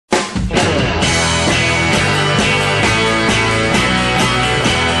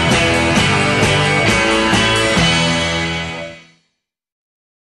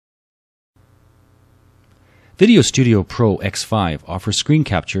VideoStudio Pro X5 offers screen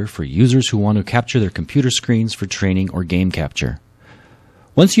capture for users who want to capture their computer screens for training or game capture.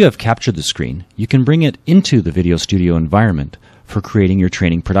 Once you have captured the screen, you can bring it into the VideoStudio environment for creating your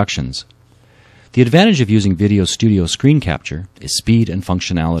training productions. The advantage of using VideoStudio screen capture is speed and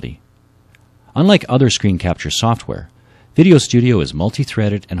functionality. Unlike other screen capture software, VideoStudio is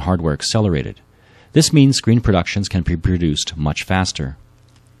multi-threaded and hardware accelerated. This means screen productions can be produced much faster.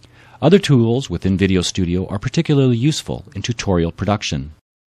 Other tools within VideoStudio are particularly useful in tutorial production.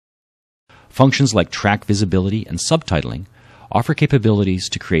 Functions like track visibility and subtitling offer capabilities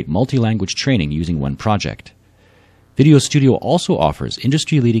to create multi-language training using one project. VideoStudio also offers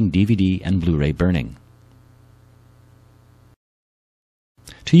industry-leading DVD and Blu-ray burning.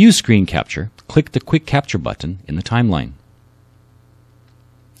 To use screen capture, click the Quick Capture button in the timeline.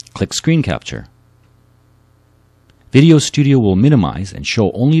 Click Screen Capture. VideoStudio will minimize and show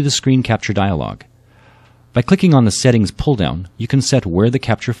only the screen capture dialog. By clicking on the Settings pull-down, you can set where the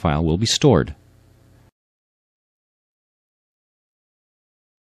capture file will be stored.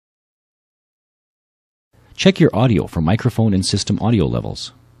 Check your audio for microphone and system audio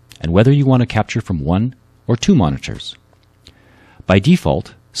levels, and whether you want to capture from one or two monitors. By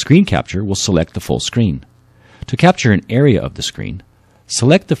default, screen capture will select the full screen. To capture an area of the screen,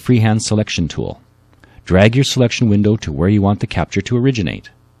 select the freehand selection tool. Drag your selection window to where you want the capture to originate.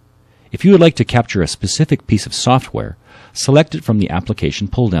 If you would like to capture a specific piece of software, select it from the Application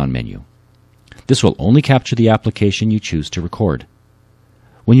pull-down menu. This will only capture the application you choose to record.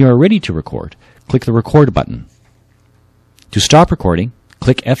 When you are ready to record, click the Record button. To stop recording,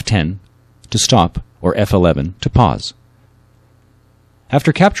 click F10 to stop or F11 to pause.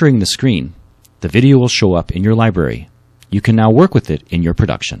 After capturing the screen, the video will show up in your library. You can now work with it in your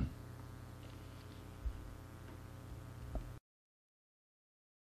production.